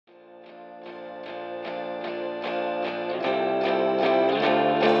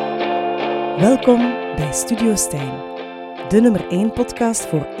Welkom bij Studio Stijn, de nummer 1 podcast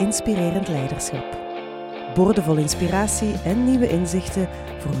voor inspirerend leiderschap. Boordevol inspiratie en nieuwe inzichten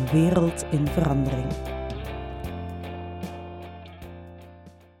voor een wereld in verandering.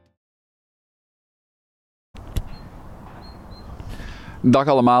 Dag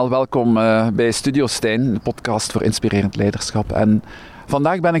allemaal, welkom bij Studio Stijn, de podcast voor inspirerend leiderschap. En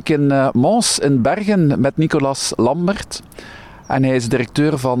vandaag ben ik in Mons in Bergen met Nicolas Lambert. En hij is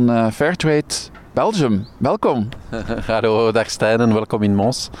directeur van Fairtrade Belgium. Welkom. Hallo, dag Stijn en welkom in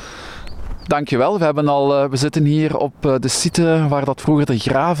Mons. Dankjewel. We zitten hier op de site waar dat vroeger de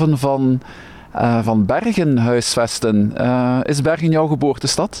graven van Bergen huisvesten. Is Bergen jouw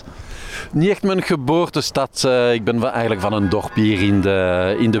geboortestad? Niet echt mijn geboortestad. Ik ben eigenlijk van een dorp hier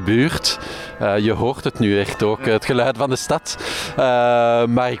in de buurt. Je hoort het nu echt ook, het geluid van de stad.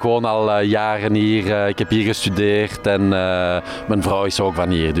 Maar ik woon al jaren hier. Ik heb hier gestudeerd en mijn vrouw is ook van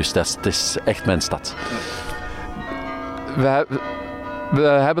hier. Dus het is echt mijn stad. We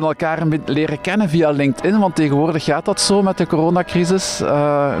hebben elkaar leren kennen via LinkedIn, want tegenwoordig gaat dat zo met de coronacrisis,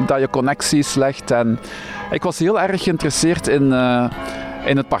 dat je connecties legt. En ik was heel erg geïnteresseerd in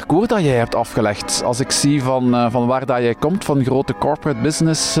het parcours dat jij hebt afgelegd. Als ik zie van waar dat jij komt, van grote corporate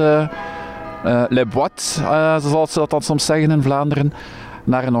business, Les Boîtes, zoals ze dat dan soms zeggen in Vlaanderen,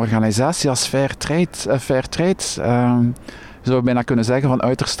 naar een organisatie als Fairtrade. Je zou bijna kunnen zeggen van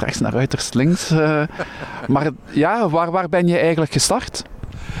uiterst rechts naar uiterst links. Maar ja, waar ben je eigenlijk gestart?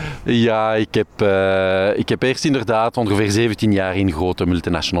 Ja, ik heb eerst inderdaad ongeveer 17 jaar in grote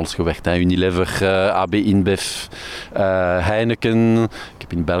multinationals gewerkt. Unilever, AB InBev, Heineken. Ik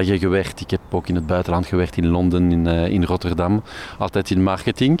heb in België gewerkt. Ik heb ook in het buitenland gewerkt, in Londen, in Rotterdam. Altijd in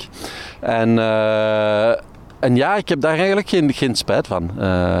marketing. En ja, ik heb daar eigenlijk geen spijt van.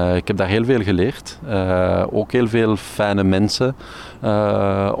 Ik heb daar heel veel geleerd. Ook heel veel fijne mensen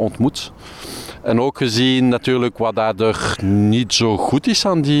ontmoet. En ook gezien natuurlijk wat er niet zo goed is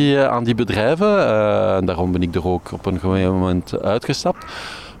aan die bedrijven. Daarom ben ik er ook op een gegeven moment uitgestapt.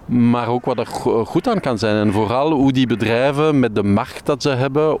 Maar ook wat er goed aan kan zijn. En vooral hoe die bedrijven met de macht dat ze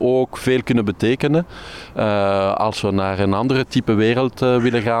hebben ook veel kunnen betekenen. Als we naar een andere type wereld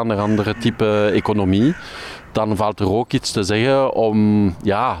willen gaan, naar een andere type economie. Dan valt er ook iets te zeggen om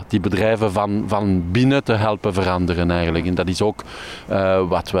die bedrijven van binnen te helpen veranderen eigenlijk. En dat is ook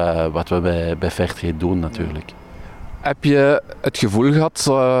wat we bij Fairtrade doen natuurlijk. Heb je het gevoel gehad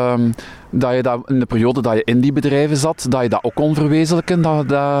dat je dat in de periode dat je in die bedrijven zat, dat je dat ook kon verwezenlijken,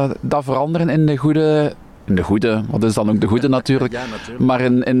 dat veranderen in de goede, wat is dan ook de goede natuurlijk, ja, natuurlijk. Maar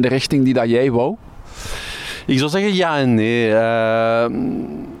in de richting die dat jij wou? Ik zou zeggen ja en nee.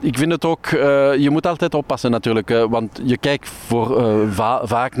 Ik vind het ook, je moet altijd oppassen natuurlijk, want je kijkt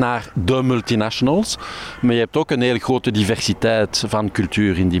vaak naar de multinationals, maar je hebt ook een hele grote diversiteit van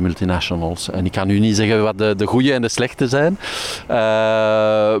cultuur in die multinationals. En ik kan nu niet zeggen wat de goede en de slechte zijn,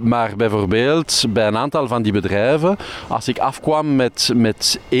 maar bijvoorbeeld bij een aantal van die bedrijven, als ik afkwam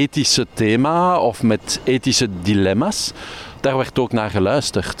met ethische thema of met ethische dilemma's, daar werd ook naar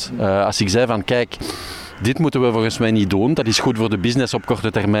geluisterd. Als ik zei van kijk, dit moeten we volgens mij niet doen. Dat is goed voor de business op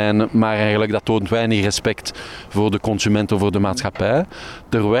korte termijn, maar eigenlijk dat toont weinig respect voor de consument of voor de maatschappij.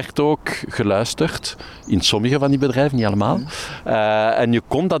 Er werd ook geluisterd in sommige van die bedrijven, niet allemaal. En je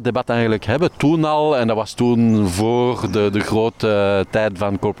kon dat debat eigenlijk hebben toen al, en dat was toen voor de grote tijd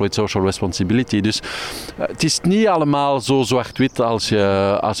van corporate social responsibility. Dus het is niet allemaal zo zwart-wit als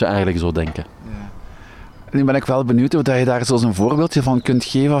je eigenlijk zou denken. Ja. Nu ben ik wel benieuwd of je daar zo'n voorbeeldje van kunt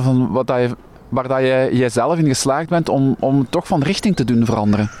geven van waar dat jij zelf in geslaagd bent om toch van richting te doen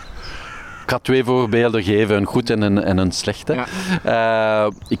veranderen. Ik ga 2 voorbeelden geven, een goed en een slechte. Ja.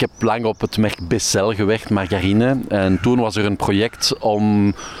 Ik heb lang op het merk Becel gewerkt, margarine. En toen was er een project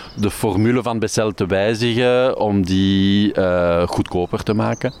om de formule van Becel te wijzigen, om die goedkoper te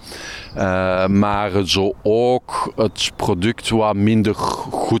maken. Maar zo ook het product wat minder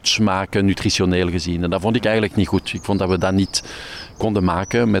goed maken, nutritioneel gezien. En dat vond ik eigenlijk niet goed. Ik vond dat we dat niet konden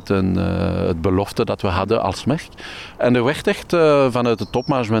maken met het belofte dat we hadden als merk. En er werd echt vanuit het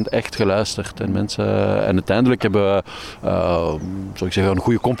topmanagement echt geluisterd. En uiteindelijk hebben we zou ik zeggen, een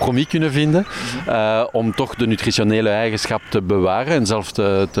goede compromis kunnen vinden om toch de nutritionele eigenschap te bewaren en zelf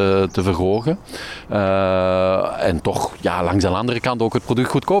te verhogen. En toch langs de andere kant ook het product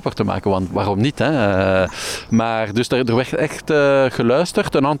goedkoper te maken, want waarom niet? Hè? Maar dus er werd echt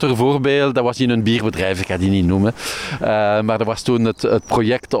geluisterd. Een ander voorbeeld, dat was in een bierbedrijf, ik ga die niet noemen. Maar er was toen het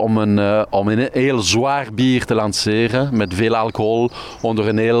project om een heel zwaar bier te lanceren met veel alcohol onder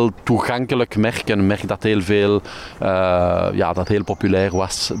een heel toegankelijk merk. Een merk dat heel populair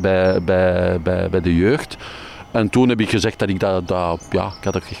was bij de jeugd. En toen heb ik gezegd dat ik ik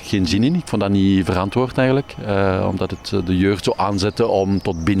had er geen zin in. Ik vond dat niet verantwoord eigenlijk. Omdat het de jeugd zo aanzette om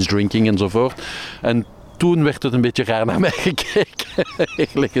tot binge drinking enzovoort. En toen werd het een beetje raar naar mij gekeken,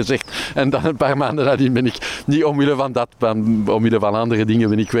 eerlijk gezegd. En dan een paar maanden nadien ben ik, niet omwille van dat, omwille van andere dingen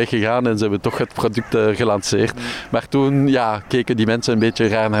ben ik weggegaan en ze hebben toch het product gelanceerd. Maar toen keken die mensen een beetje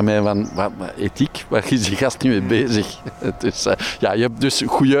raar naar mij van, ethiek, waar is die gast nu mee bezig? Dus je hebt dus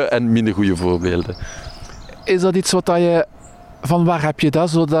goede en minder goede voorbeelden. Is dat iets wat je... Van waar heb je dat?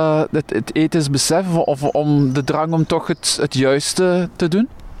 Zo het ethisch besef of om de drang om toch het juiste te doen?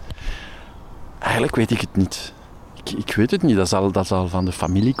 Eigenlijk weet ik het niet. Ik weet het niet. Dat zal van de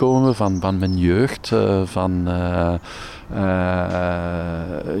familie komen, van mijn jeugd.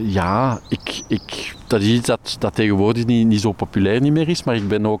 Dat is iets dat tegenwoordig niet zo populair niet meer is. Maar ik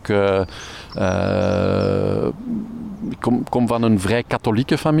ben ook... Ik kom van een vrij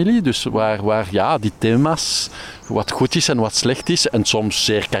katholieke familie, dus waar die thema's, wat goed is en wat slecht is, en soms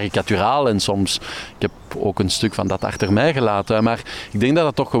zeer karikaturaal en soms, ik heb ook een stuk van dat achter mij gelaten, maar ik denk dat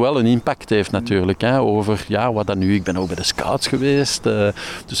dat toch wel een impact heeft natuurlijk, over wat dan nu, ik ben ook bij de Scouts geweest,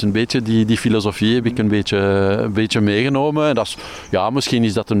 dus een beetje die filosofie heb ik een beetje meegenomen, en dat is, misschien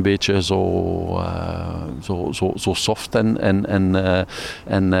is dat een beetje zo soft en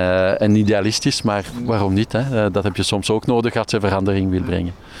idealistisch, maar waarom niet, dat heb je soms ook nodig als je verandering wil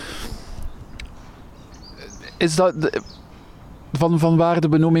brengen. Is dat van waar de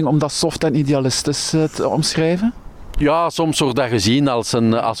benoeming om dat soft en idealistisch te omschrijven? Ja, soms wordt dat gezien als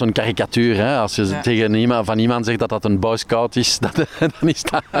een karikatuur. Hè. Als je tegen iemand zegt dat dat een boy scout is, dan is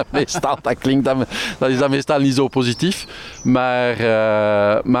dat meestal, dat is meestal niet zo positief.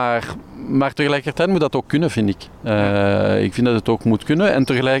 Maar tegelijkertijd moet dat ook kunnen, vind ik. Ik vind dat het ook moet kunnen.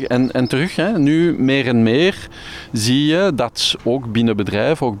 En terug, nu meer en meer zie je dat ook binnen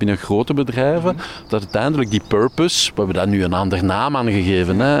bedrijven, ook binnen grote bedrijven, dat uiteindelijk die purpose, we hebben daar nu een andere naam aan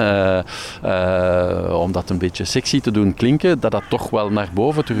gegeven, om dat een beetje sexy te doen klinken, dat toch wel naar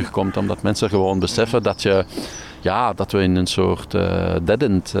boven terugkomt. Omdat mensen gewoon beseffen dat we in een soort dead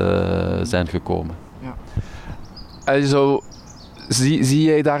end zijn gekomen. Ja. Also, zie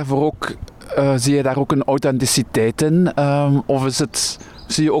jij daar ook een authenticiteit in? Of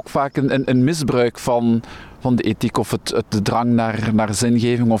zie je ook vaak een misbruik van de ethiek of de drang naar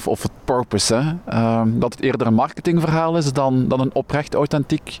zingeving of het purpose? Hè? Dat het eerder een marketingverhaal is dan een oprecht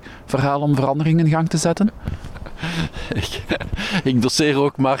authentiek verhaal om verandering in gang te zetten? Ik doseer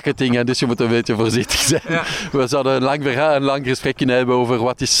ook marketing, dus je moet een beetje voorzichtig zijn. Ja. We zouden een lang gesprek kunnen hebben over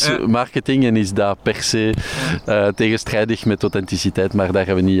wat is marketing en is dat per se tegenstrijdig met authenticiteit, maar daar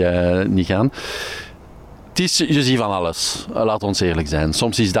gaan we niet gaan. Je ziet van alles, laat ons eerlijk zijn.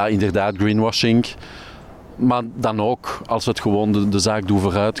 Soms is dat inderdaad greenwashing. Maar dan ook, als we het gewoon de zaak doen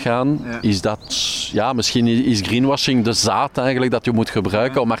vooruitgaan, is dat, misschien is greenwashing de zaad eigenlijk dat je moet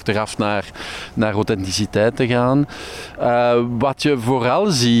gebruiken om achteraf naar authenticiteit te gaan. Wat je vooral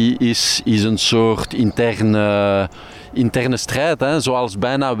ziet, is een soort interne strijd, zoals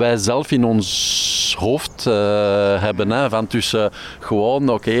bijna wij zelf in ons hoofd hebben. Van tussen gewoon,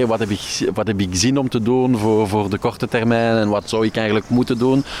 wat heb ik zin om te doen voor de korte termijn en wat zou ik eigenlijk moeten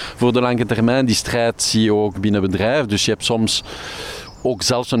doen voor de lange termijn. Die strijd zie je ook binnen bedrijf. Dus je hebt soms ook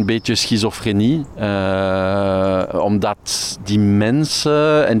zelfs een beetje schizofrenie, omdat die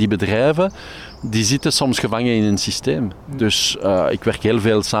mensen en die bedrijven, die zitten soms gevangen in een systeem. Dus ik werk heel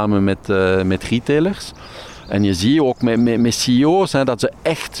veel samen met retailers. En je ziet ook met CEO's dat ze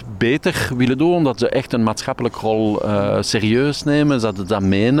echt beter willen doen, dat ze echt een maatschappelijke rol serieus nemen, dat ze dat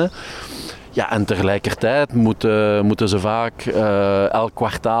menen. Ja, en tegelijkertijd moeten ze vaak elk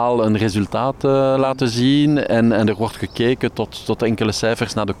kwartaal een resultaat laten zien en er wordt gekeken tot enkele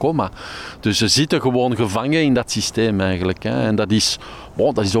cijfers naar de komma. Dus ze zitten gewoon gevangen in dat systeem eigenlijk. En dat is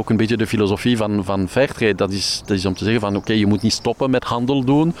ook een beetje de filosofie van Fairtrade. Dat is om te zeggen van je moet niet stoppen met handel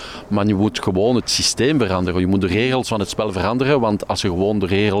doen, maar je moet gewoon het systeem veranderen. Je moet de regels van het spel veranderen, want als je gewoon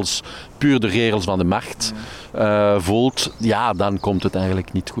puur de regels van de markt voelt, dan komt het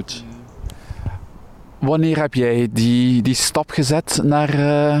eigenlijk niet goed. Wanneer heb jij die stap gezet naar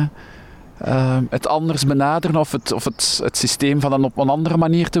het anders benaderen of het systeem van op een andere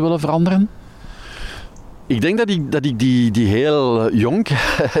manier te willen veranderen? Ik denk dat ik die heel jong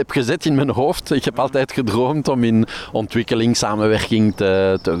heb gezet in mijn hoofd. Ik heb altijd gedroomd om in ontwikkelingssamenwerking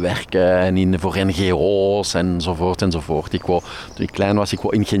te werken en voor NGO's enzovoort. Toen ik klein was, ik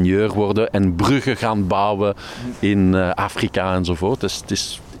wou ingenieur worden en bruggen gaan bouwen in Afrika enzovoort. Dus het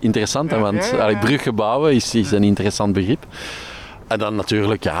is interessant, want bruggen bouwen is een interessant begrip. En dan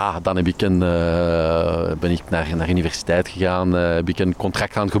natuurlijk, dan heb ik ben ik naar universiteit gegaan. Heb ik een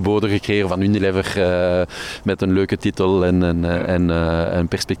contract aangeboden gekregen van Unilever met een leuke titel en een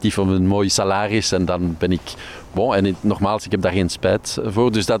perspectief op een mooi salaris. En dan ben ik... en nogmaals, ik heb daar geen spijt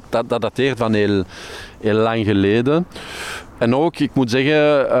voor. Dus dat dateert van heel lang geleden. En ook, ik moet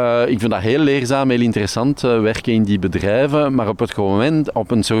zeggen, ik vind dat heel leerzaam, heel interessant werken in die bedrijven. Maar op een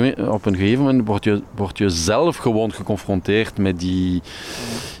gegeven moment word je zelf gewoon geconfronteerd met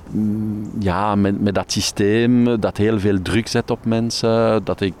met dat systeem dat heel veel druk zet op mensen,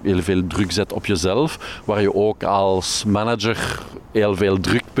 dat heel veel druk zet op jezelf, waar je ook als manager heel veel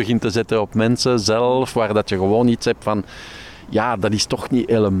druk begint te zetten op mensen zelf, waar dat je gewoon iets hebt van, dat is toch niet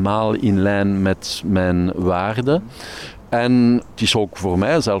helemaal in lijn met mijn waarden. En het is ook voor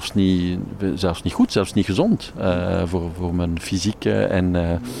mij zelfs niet goed, zelfs niet gezond. Voor mijn fysieke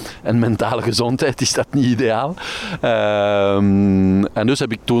en mentale gezondheid is dat niet ideaal. En dus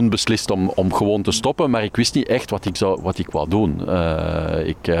heb ik toen beslist om gewoon te stoppen, maar ik wist niet echt wat ik wou doen.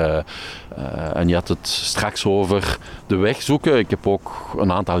 En je had het straks over de weg zoeken. Ik heb ook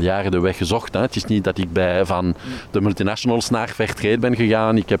een aantal jaren de weg gezocht. Hè. Het is niet dat ik van de multinationals naar Fairtrade ben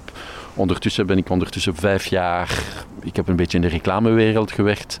gegaan. Ondertussen ben ik 5 jaar... Ik heb een beetje in de reclamewereld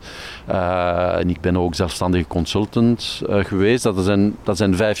gewerkt. En ik ben ook zelfstandige consultant geweest. Dat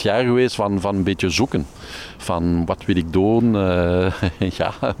zijn 5 jaar geweest van een beetje zoeken. Van wat wil ik doen? Een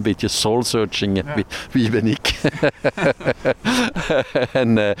beetje soul searching. Ja. Wie ben ik?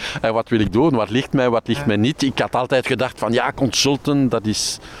 en wat wil ik doen? Wat ligt mij, wat ligt mij niet? Ik had altijd gedacht van consultant, dat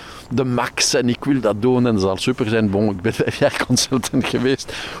is... de max en ik wil dat doen en dat zal super zijn. Ik ben 5 jaar consultant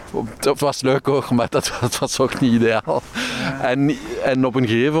geweest. Dat was leuk hoor, maar dat was ook niet ideaal. En op een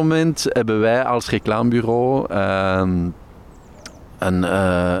gegeven moment hebben wij als reclamebureau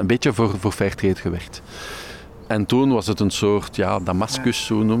een beetje voor Fairtrade gewerkt. En toen was het een soort Damascus,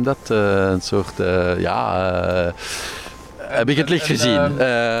 hoe noem dat? Een soort, heb ik het licht gezien.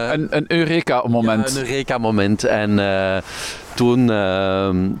 Een Eureka-moment. Ja, een Eureka-moment. En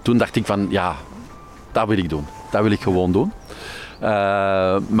toen dacht ik van, dat wil ik doen. Dat wil ik gewoon doen.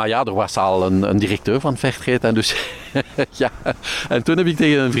 Maar er was al een directeur van Fairtrade. En dus, En toen heb ik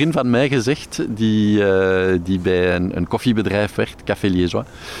tegen een vriend van mij gezegd, die bij een koffiebedrijf werkt, Café Liégeois.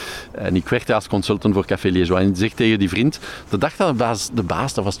 En ik werkte als consultant voor Café Liégeois. En ik zeg tegen die vriend, de dag dat de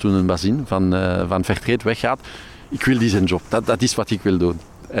baas, dat was toen een bazin van Fairtrade, weggaat, ik wil die zijn job. Dat is wat ik wil doen.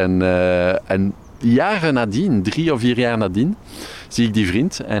 En jaren nadien, 3 of 4 jaar nadien, zie ik die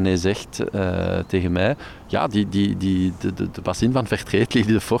vriend en hij zegt tegen mij, de bazin van Fairtrade,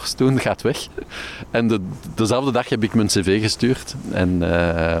 Lady de Forst toen, gaat weg. En dezelfde dag heb ik mijn cv gestuurd.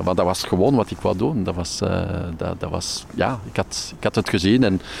 Want dat was gewoon wat ik wou doen. Ik had het gezien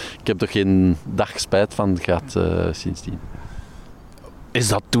en ik heb er geen dag spijt van gehad sindsdien. Is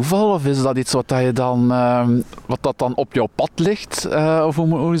dat toeval of is dat iets wat dat dan op jouw pad ligt? Of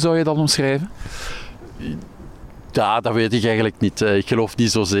hoe zou je dat omschrijven? Ja, dat weet ik eigenlijk niet. Ik geloof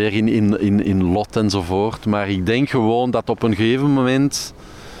niet zozeer in lot enzovoort. Maar ik denk gewoon dat op een gegeven moment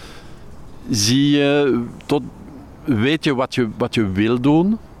weet je wat je wil doen.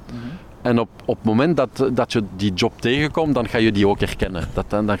 Mm-hmm. En op het moment dat je die job tegenkomt, dan ga je die ook herkennen.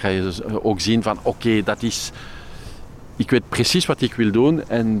 Dan ga je dus ook zien van oké, dat is... Ik weet precies wat ik wil doen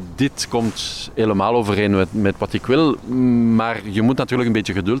en dit komt helemaal overeen met wat ik wil. Maar je moet natuurlijk een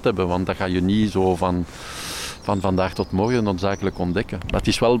beetje geduld hebben, want dat ga je niet zo van vandaag tot morgen noodzakelijk ontdekken. Maar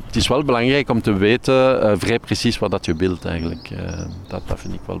het is wel belangrijk om te weten vrij precies wat dat je wilt eigenlijk. Dat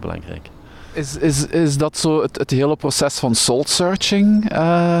vind ik wel belangrijk. Is dat zo het hele proces van soul searching? Ik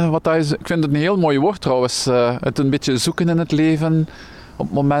vind het een heel mooi woord trouwens. Het een beetje zoeken in het leven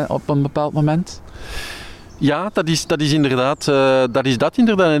op een bepaald moment. Ja, dat is inderdaad. En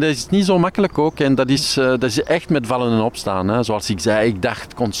dat is niet zo makkelijk ook. En dat is echt met vallen en opstaan. Hè. Zoals ik zei, ik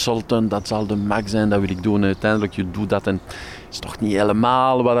dacht consultant, dat zal de max zijn, dat wil ik doen. Uiteindelijk, je doet dat en het is toch niet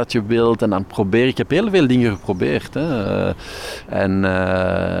helemaal wat dat je wilt. En dan ik heb heel veel dingen geprobeerd. Hè.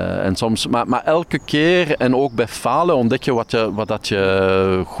 En soms, maar elke keer en ook bij falen ontdek je wat dat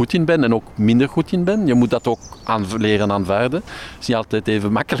je goed in bent en ook minder goed in bent. Je moet dat ook leren aanvaarden. Het is niet altijd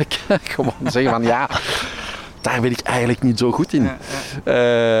even makkelijk. Gewoon zeggen van daar ben ik eigenlijk niet zo goed in.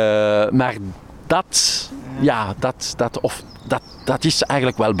 Maar dat is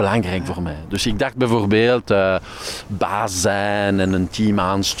eigenlijk wel belangrijk voor mij. Dus ik dacht bijvoorbeeld baas zijn en een team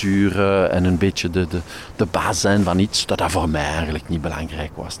aansturen en een beetje de baas zijn van iets, dat voor mij eigenlijk niet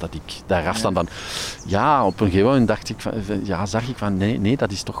belangrijk was. Dat ik daar afstand van... Ja, op een gegeven moment zag ik van nee,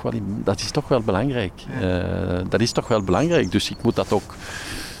 dat is toch wel belangrijk. Dat is toch wel belangrijk. Dus ik moet dat ook...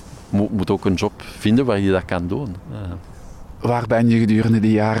 moet ook een job vinden waar je dat kan doen. Waar ben je gedurende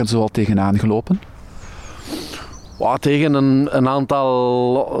die jaren zo al tegenaan gelopen? Tegen een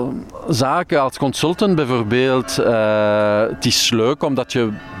aantal zaken als consultant bijvoorbeeld. Het is leuk omdat je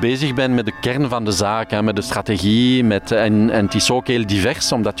bezig bent met de kern van de zaak, met de strategie. En het is ook heel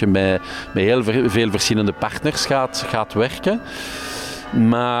divers omdat je met heel veel verschillende partners gaat werken.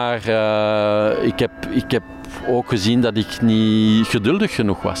 Maar ik heb ook gezien dat ik niet geduldig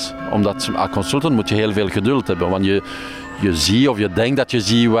genoeg was. Omdat als consultant moet je heel veel geduld hebben. Want je ziet of je denkt dat je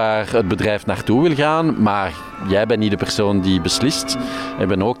ziet waar het bedrijf naartoe wil gaan, maar jij bent niet de persoon die beslist. Je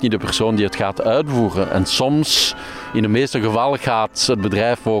bent ook niet de persoon die het gaat uitvoeren. En soms, in de meeste gevallen, gaat het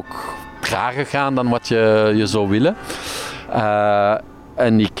bedrijf ook trager gaan dan wat je zou willen.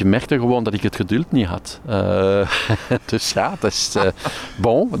 En ik merkte gewoon dat ik het geduld niet had. Dus ja, dat is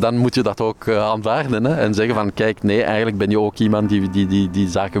bon. Dan moet je dat ook aanvaarden. Hè? En zeggen van, kijk, nee, eigenlijk ben je ook iemand die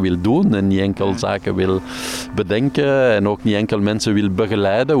zaken wil doen. En niet enkel zaken wil bedenken. En ook niet enkel mensen wil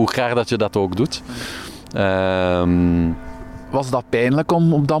begeleiden. Hoe graag dat je dat ook doet. Was dat pijnlijk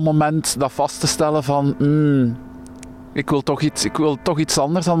om op dat moment dat vast te stellen van... ik wil toch iets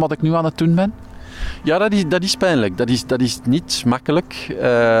anders dan wat ik nu aan het doen ben? Ja, dat is pijnlijk. Dat is niet makkelijk.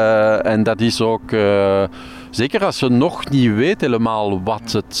 En dat is ook... zeker als je nog niet weet helemaal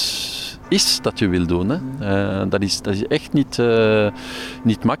wat het is dat je wil doen. Hè. Dat is echt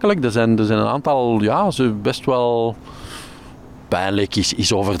niet makkelijk. Er zijn een aantal... Ja, ze best wel... Pijnlijk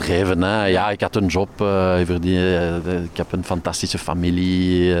is overdreven. Hè. Ja, ik had een job, ik heb een fantastische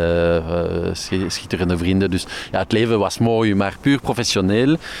familie, schitterende vrienden. Dus ja, het leven was mooi, maar puur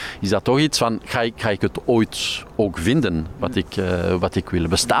professioneel is dat toch iets van, ga ik het ooit ook vinden wat ik wil?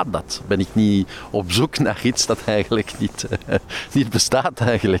 Bestaat dat? Ben ik niet op zoek naar iets dat eigenlijk niet bestaat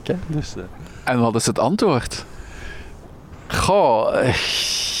eigenlijk? Hè? Dus, En wat is het antwoord? Goh...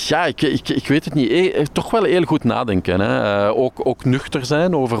 Ja, ik weet het niet. Toch wel heel goed nadenken. Hè. Ook nuchter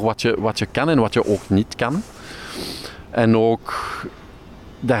zijn over wat je kan en wat je ook niet kan. En ook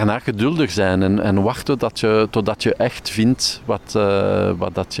daarna geduldig zijn en wachten totdat je echt vindt wat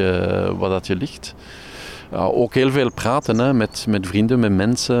dat je ligt. Ook heel veel praten, hè, met vrienden, met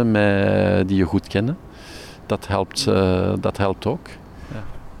mensen die je goed kennen. Dat helpt ook.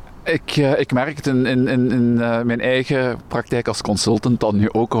 Ik merk het in mijn eigen praktijk als consultant, dan nu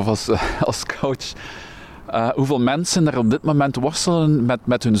ook of als coach, hoeveel mensen er op dit moment worstelen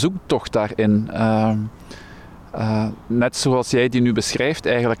met hun zoektocht daarin. Net zoals jij die nu beschrijft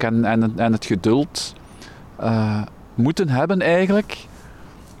eigenlijk en het geduld moeten hebben eigenlijk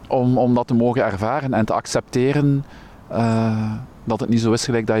om dat te mogen ervaren en te accepteren dat het niet zo is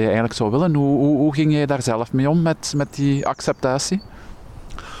gelijk dat je eigenlijk zou willen. Hoe ging jij daar zelf mee om met die acceptatie?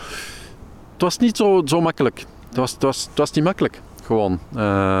 Het was niet zo makkelijk. Het was niet makkelijk, gewoon.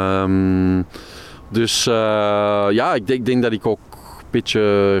 Dus ik denk dat ik ook een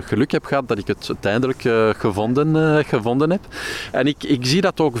beetje geluk heb gehad dat ik het uiteindelijk gevonden heb. En ik zie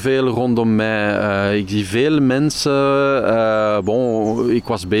dat ook veel rondom mij. Ik zie veel mensen... ik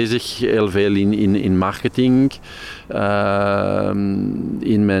was bezig heel veel in marketing.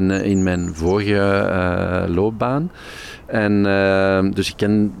 In mijn vorige loopbaan. En dus ik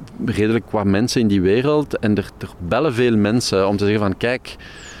ken redelijk wat mensen in die wereld en er bellen veel mensen om te zeggen van kijk,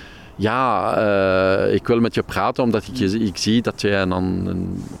 ja, ik wil met je praten omdat ik zie dat jij op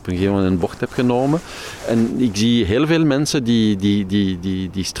een gegeven moment een bord hebt genomen. En ik zie heel veel mensen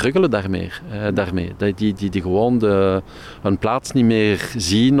die struggelen daarmee. Die gewoon hun plaats niet meer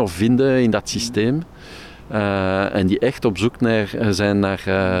zien of vinden in dat systeem. En die echt op zoek zijn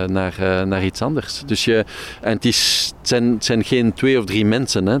naar iets anders. Dus het zijn geen 2 of 3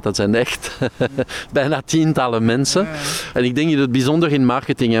 mensen, hè. Dat zijn echt bijna tientallen mensen. En ik denk dat het bijzonder in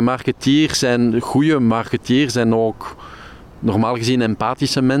marketing. En goede marketeers zijn ook normaal gezien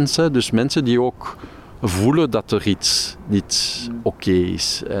empathische mensen. Dus mensen die ook voelen dat er iets niet oké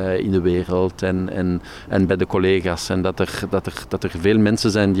is in de wereld en bij de collega's. En dat er veel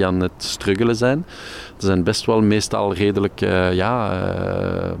mensen zijn die aan het struggelen zijn. Er zijn best wel meestal redelijk,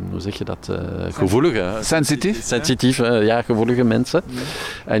 hoe zeg je dat, gevoelige. Sensitief, gevoelige mensen.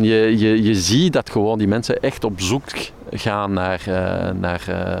 En je ziet dat gewoon die mensen echt op zoek gaan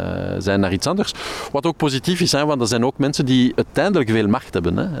naar iets anders. Wat ook positief is, hè, want er zijn ook mensen die uiteindelijk veel macht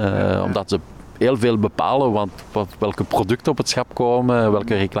hebben. Hè, omdat ze heel veel bepalen welke producten op het schap komen,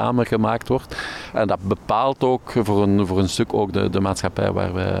 welke reclame gemaakt wordt. En dat bepaalt ook voor een stuk ook de maatschappij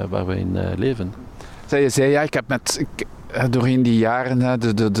waar we in leven. Je zei, ja, ik heb doorheen die jaren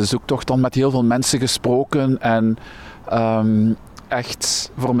de zoektocht dan met heel veel mensen gesproken en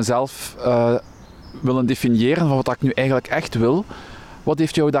echt voor mezelf willen definiëren van wat ik nu eigenlijk echt wil. Wat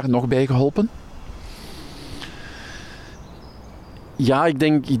heeft jou daar nog bij geholpen? Ja,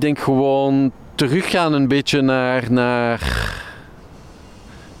 ik denk gewoon teruggaan een beetje naar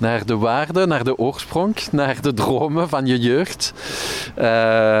de waarde, naar de oorsprong, naar de dromen van je jeugd.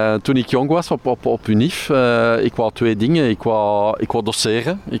 Toen ik jong was op UNIF, ik wou 2 dingen. Ik wou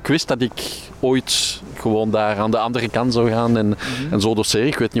doseren. Ik wist dat ik ooit gewoon daar aan de andere kant zou gaan en zo doseren.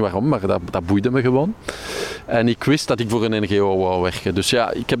 Ik weet niet waarom, maar dat boeide me gewoon. En ik wist dat ik voor een NGO wou werken. Dus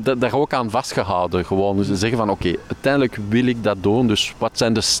ja, ik heb daar ook aan vastgehouden. Gewoon dus zeggen van oké, uiteindelijk wil ik dat doen. Dus wat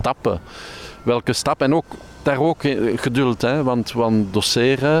zijn de stappen? Welke stap? En ook daar ook geduld, hè? Want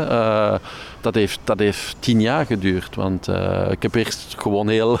doseren, dat heeft 10 jaar geduurd. Want ik heb eerst gewoon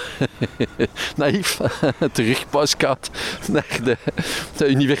heel naïef terugpas gehad naar de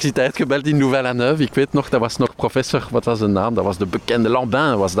universiteit gebeld in Louvain-la-Neuve. Ik weet nog, dat was nog professor, wat was de naam? Dat was de bekende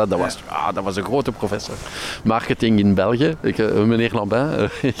Lambin. Dat was een grote professor. Marketing in België. Meneer Lambin,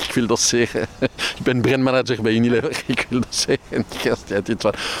 ik wil doseren. Ik ben brandmanager bij Unilever. Ik wil doseren. En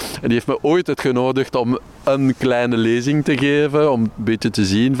die heeft me ooit uitgenodigd om een kleine lezing te geven, om een beetje te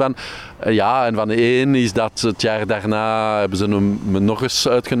zien van... en van 1 is dat het jaar daarna hebben ze me nog eens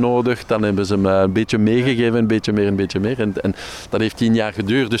uitgenodigd, dan hebben ze me een beetje meegegeven, een beetje meer. En dat heeft 10 jaar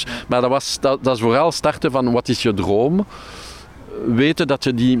geduurd. Dus, maar dat is vooral starten van wat is je droom? Weten dat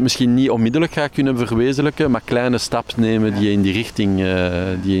je die misschien niet onmiddellijk gaat kunnen verwezenlijken, maar kleine stappen nemen die je in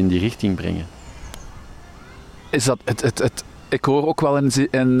die richting brengen. Is dat ik hoor ook wel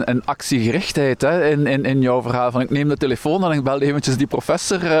een actiegerichtheid, hè, in jouw verhaal. Van ik neem de telefoon en ik bel eventjes die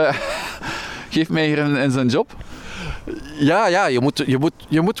professor. Geef mij hier in zijn job. Ja,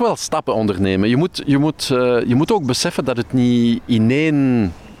 je moet wel stappen ondernemen. Je moet ook beseffen dat het niet in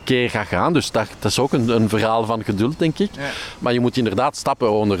één keer gaat gaan. Dus dat is ook een verhaal van geduld, denk ik. Ja. Maar je moet inderdaad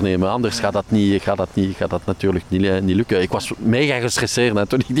stappen ondernemen. Anders gaat dat natuurlijk niet lukken. Ik was mega gestresseerd, hè,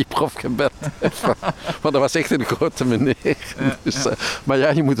 toen ik die prof gebeld heb. Maar dat was echt een grote meneer. Ja, dus, ja. Maar ja,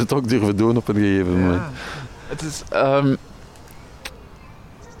 je moet het ook durven doen op een gegeven moment. Het is...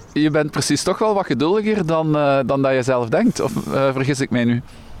 Je bent precies toch wel wat geduldiger dan dat je zelf denkt. Of vergis ik mij nu?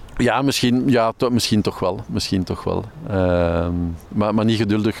 Ja, misschien toch wel. Maar niet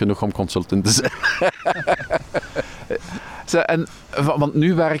geduldig genoeg om consultant te zijn. Want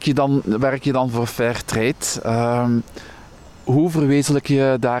nu werk je dan voor Fairtrade. Hoe verwezenlijk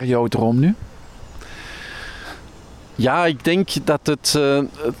je daar jouw droom nu? Ja, ik denk dat het...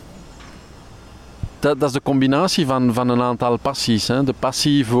 Dat is de combinatie van een aantal passies. Hè. De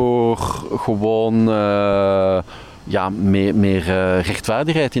passie voor gewoon... meer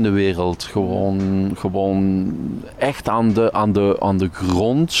rechtvaardigheid in de wereld. Gewoon echt aan de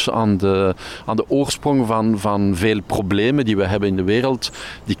grond, aan de oorsprong van veel problemen die we hebben in de wereld,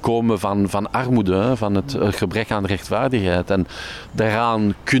 die komen van armoede, hè, van het gebrek aan rechtvaardigheid. En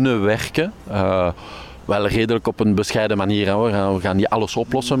daaraan kunnen werken. Wel redelijk op een bescheiden manier. Hè. We gaan niet alles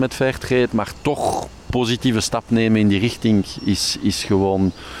oplossen met Fairtrade, maar toch positieve stap nemen in die richting is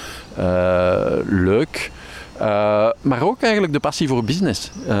gewoon leuk. Maar ook eigenlijk de passie voor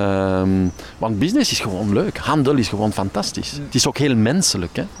business. Want business is gewoon leuk. Handel is gewoon fantastisch. Het is ook heel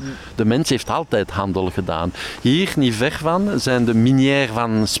menselijk. Hè? De mens heeft altijd handel gedaan. Hier, niet ver van, zijn de minières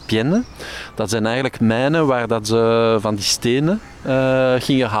van Spienne. Dat zijn eigenlijk mijnen waar dat ze van die stenen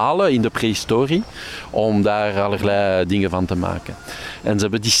gingen halen in de prehistorie. Om daar allerlei dingen van te maken. En ze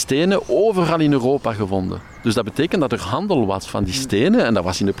hebben die stenen overal in Europa gevonden. Dus dat betekent dat er handel was van die stenen en dat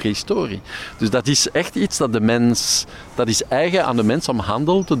was in de prehistorie. Dus dat is echt iets dat is eigen aan de mens om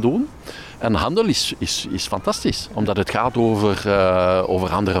handel te doen. En handel is fantastisch, omdat het gaat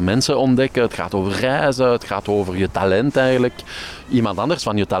over andere mensen ontdekken, het gaat over reizen, het gaat over je talent eigenlijk. Iemand anders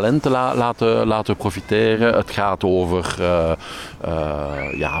van je talent laten profiteren. Het gaat over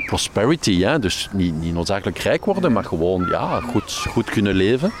prosperity, hè? Dus niet noodzakelijk rijk worden, maar gewoon goed kunnen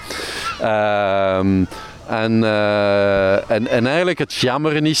leven. En eigenlijk het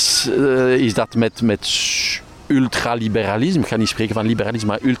jammeren is dat met ultraliberalisme, ik ga niet spreken van liberalisme,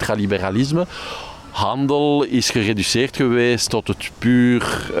 maar ultraliberalisme, handel is gereduceerd geweest tot het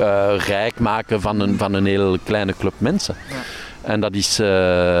puur rijk maken van een heel kleine club mensen. Ja. En dat is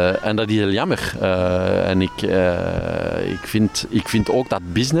heel jammer. En ik vind ook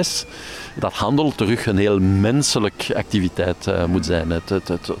dat business, dat handel terug een heel menselijke activiteit moet zijn.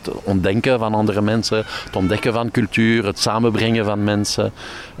 Het ontdekken van andere mensen, het ontdekken van cultuur, het samenbrengen van mensen,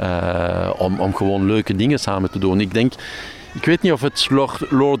 om gewoon leuke dingen samen te doen. Ik weet niet of het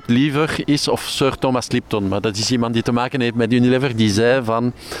Lord Lever is of Sir Thomas Lipton, maar dat is iemand die te maken heeft met Unilever, die zei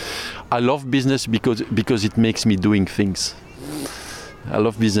van I love business because it makes me doing things. I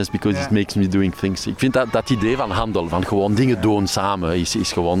love business because it makes me doing things. Ik vind dat idee van handel, van gewoon dingen doen samen,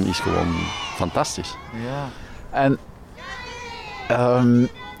 is gewoon fantastisch. Ja. En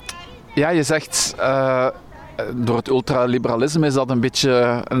Ja, je zegt door het ultraliberalisme is dat een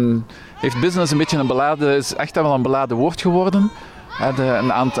beetje heeft business een beetje is echt wel een beladen woord geworden.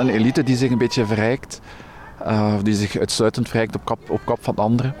 Een elite die zich een beetje verrijkt, die zich uitsluitend verrijkt op kop van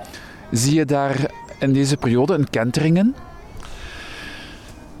anderen. Zie je daar in deze periode een kentering in?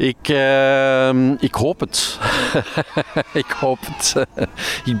 Ik hoop het. Ik hoop het.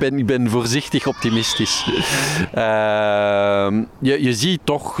 Ik ben voorzichtig optimistisch. Je ziet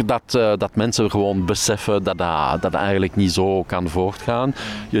toch dat mensen gewoon beseffen dat eigenlijk niet zo kan voortgaan.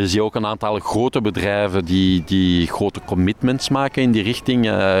 Je ziet ook een aantal grote bedrijven die grote commitments maken in die richting.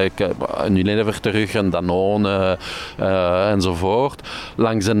 Unilever terug en Danone enzovoort.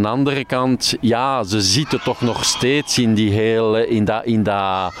 Langs de andere kant, ja, ze zitten toch nog steeds in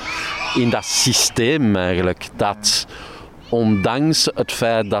dat systeem eigenlijk, dat ondanks het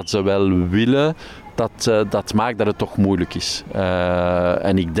feit dat ze wel willen, dat maakt dat het toch moeilijk is.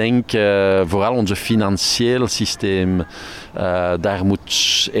 En ik denk vooral ons financieel systeem, daar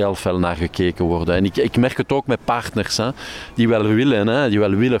moet heel veel naar gekeken worden. En ik merk het ook met partners die wel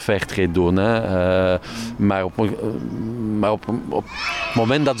willen fairtrade doen. Maar op het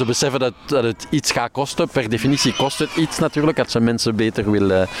moment dat ze beseffen dat het iets gaat kosten, per definitie kost het iets natuurlijk, als ze mensen beter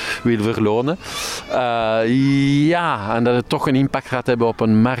wil verlonen. En dat het toch een impact gaat hebben op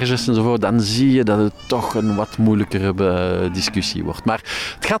hun marges enzovoort, dan zie je dat het toch een wat moeilijkere discussie wordt. Maar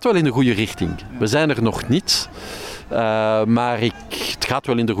het gaat wel in de goede richting. We zijn er nog niet. Maar het gaat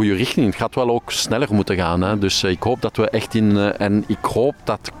wel in de goede richting. Het gaat wel ook sneller moeten gaan. Dus ik hoop dat we echt en ik hoop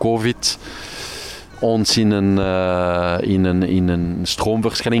dat COVID ons in een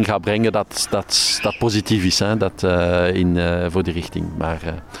stroomversnelling gaat brengen dat positief is. Voor die richting. Maar,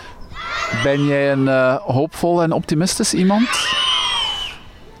 ben jij een hoopvol en optimistisch iemand?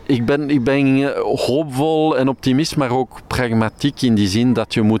 Ik ben hoopvol en optimist, maar ook pragmatiek in die zin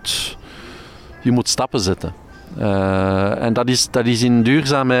dat je moet stappen zetten. En dat is in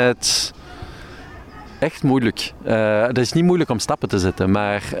duurzaamheid echt moeilijk. Het is niet moeilijk om stappen te zetten,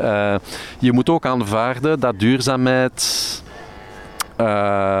 maar je moet ook aanvaarden dat duurzaamheid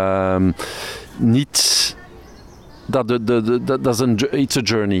niet... It's a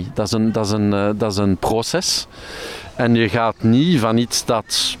journey. Dat is een proces. En je gaat niet van iets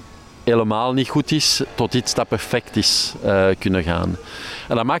dat helemaal niet goed is, tot iets dat perfect is kunnen gaan.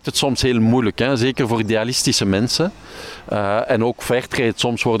 En dat maakt het soms heel moeilijk, hè? Zeker voor idealistische mensen. En ook fairtrade,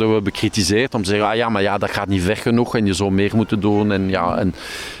 soms worden we bekritiseerd om te zeggen, dat gaat niet ver genoeg en je zou meer moeten doen.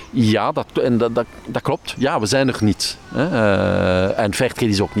 Dat klopt. Ja, we zijn er niet. Hè? En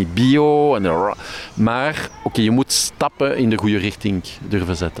fairtrade is ook niet bio. Maar je moet stappen in de goede richting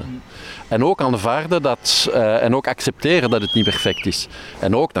durven zetten. En ook aanvaarden en ook accepteren dat het niet perfect is.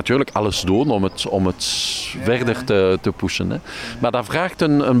 En ook natuurlijk alles doen om het verder te pushen. Hè. Maar dat vraagt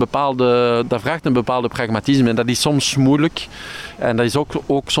een bepaalde pragmatisme en dat is soms moeilijk. En dat is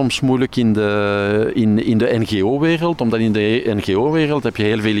ook soms moeilijk in de NGO-wereld, omdat in de NGO-wereld heb je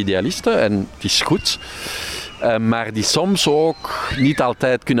heel veel idealisten en het is goed. Maar die soms ook niet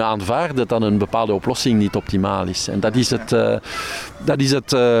altijd kunnen aanvaarden dat een bepaalde oplossing niet optimaal is. En dat is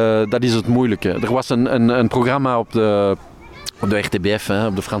het moeilijke. Er was een programma op de RTBF,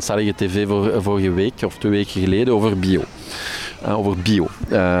 op de Franstalige tv vorige week of 2 weken geleden over bio.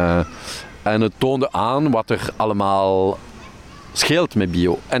 En het toonde aan wat er allemaal scheelt met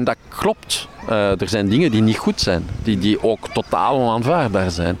bio. En dat klopt. Er zijn dingen die niet goed zijn, die ook totaal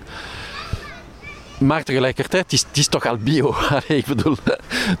onaanvaardbaar zijn. Maar tegelijkertijd, het is toch al bio. Ik bedoel,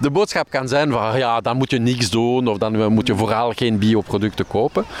 de boodschap kan zijn van dan moet je niks doen of dan moet je vooral geen bioproducten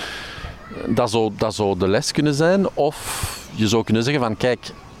kopen. Dat zou de les kunnen zijn. Of je zou kunnen zeggen van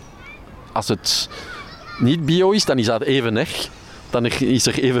kijk, als het niet bio is, dan is dat even erg. Dan is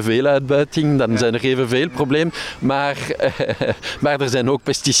er evenveel uitbuiting, dan zijn er evenveel problemen. Maar er zijn ook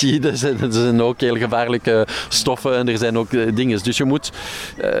pesticiden, er zijn ook heel gevaarlijke stoffen en er zijn ook dingen. Dus je moet,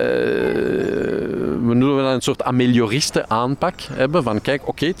 we noemen dat een soort amelioristen aanpak hebben. Van kijk,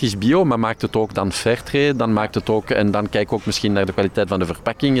 het is bio, maar maakt het ook dan fairtrade, dan maakt het ook, en dan kijk ook misschien naar de kwaliteit van de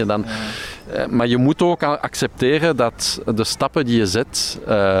verpakkingen. Maar je moet ook accepteren dat de stappen die je zet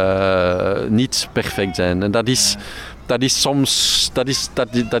niet perfect zijn. En dat is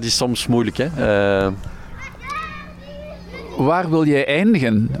soms moeilijk. Hè? Waar wil jij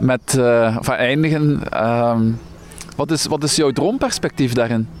eindigen? Wat is jouw droomperspectief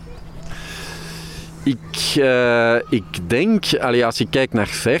daarin? Ik denk, als je kijkt naar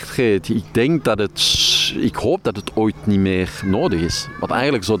fairtrade, ik denk dat het Dus ik hoop dat het ooit niet meer nodig is. Want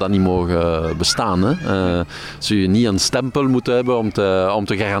eigenlijk zou dat niet mogen bestaan. Hè. Zou je niet een stempel moeten hebben om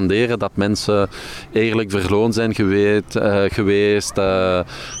te garanderen dat mensen eerlijk verloond zijn geweest,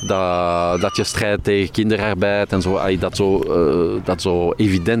 dat je strijdt tegen kinderarbeid en zo. Dat zou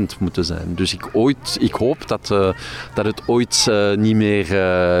evident moeten zijn. Dus ik hoop dat het ooit niet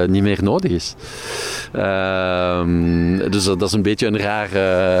meer nodig is. Dus dat is een beetje een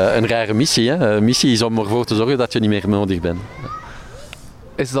rare missie. Hè? Een missie is om ervoor te zorgen dat je niet meer nodig bent.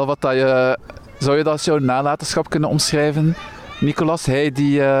 Is dat wat zou je dat als jouw nalatenschap kunnen omschrijven, Nicolas? Hij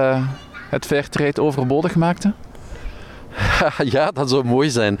die het Fairtrade overbodig maakte? Ja, dat zou mooi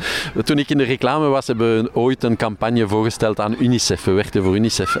zijn. Toen ik in de reclame was, hebben we ooit een campagne voorgesteld aan UNICEF. We werkten voor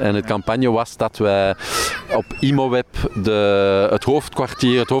UNICEF. En het campagne was dat wij op Imoweb het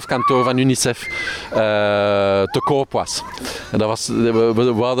hoofdkantoor van UNICEF te koop was. En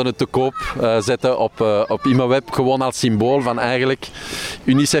we wilden het te koop zetten op Imoweb, gewoon als symbool van eigenlijk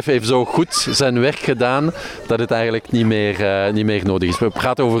UNICEF heeft zo goed zijn werk gedaan dat het eigenlijk niet meer nodig is. We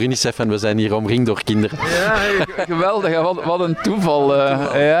praten over UNICEF en we zijn hier omringd door kinderen. Ja, geweldig. Wat een toeval.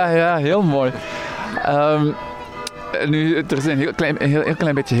 Ja, heel mooi. Nu, er is een heel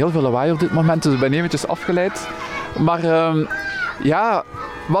klein beetje heel veel lawaai op dit moment, dus ik ben eventjes afgeleid. Maar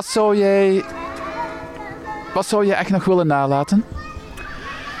wat zou jij echt nog willen nalaten?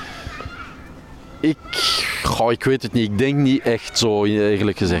 Ik weet het niet. Ik denk niet echt zo,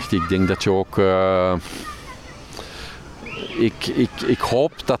 eerlijk gezegd. Ik denk dat je ook... Ik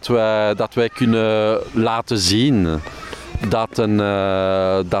hoop dat wij kunnen laten zien dat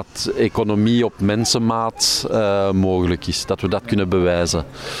economie op mensenmaat mogelijk is. Dat we dat kunnen bewijzen.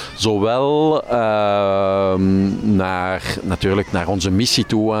 Zowel naar onze missie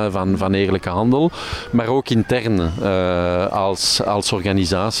toe van eerlijke handel, maar ook intern als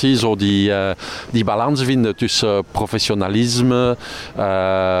organisatie. Zo die balans vinden tussen professionalisme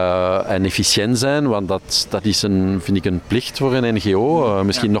en efficiënt zijn, want dat is vind ik een plicht voor een NGO,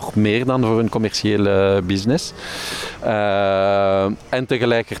 misschien nog meer dan voor een commerciële business. En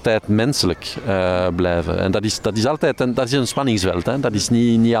tegelijkertijd menselijk blijven. En dat is altijd een spanningsveld. Hè. Dat is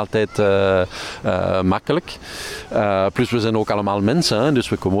niet altijd makkelijk. Plus we zijn ook allemaal mensen, hè. Dus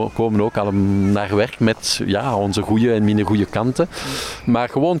we komen ook allemaal naar werk met onze goede en minder goede kanten. Maar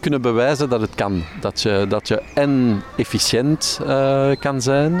gewoon kunnen bewijzen dat het kan. Dat je en efficiënt kan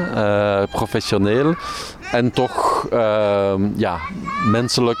zijn, professioneel. En toch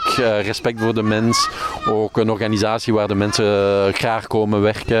menselijk, respect voor de mens. Ook een organisatie waar de mensen graag komen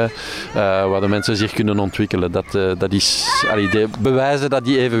werken. Waar de mensen zich kunnen ontwikkelen. Dat is bewijzen dat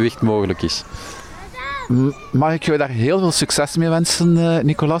die evenwicht mogelijk is. Mag ik jou daar heel veel succes mee wensen,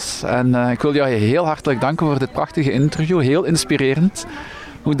 Nicolas. En ik wil jou heel hartelijk danken voor dit prachtige interview. Heel inspirerend.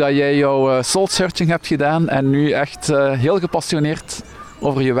 Hoe dat jij jouw soul-searching hebt gedaan en nu echt heel gepassioneerd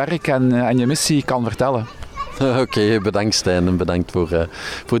over je werk en je missie kan vertellen. Oké, bedankt Stijn en bedankt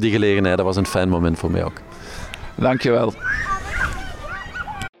voor die gelegenheid. Dat was een fijn moment voor mij ook. Dankjewel.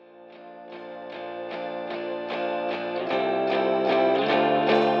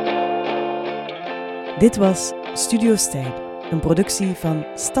 Dit was Studio Stijn, een productie van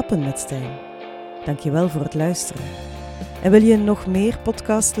Stappen met Stijn. Dankjewel voor het luisteren. En wil je nog meer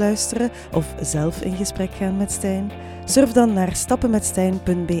podcast luisteren of zelf in gesprek gaan met Stijn? Surf dan naar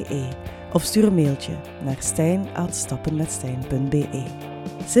stappenmetstijn.be of stuur een mailtje naar stijn@stappenmetstijn.be.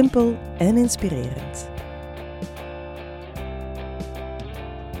 Simpel en inspirerend.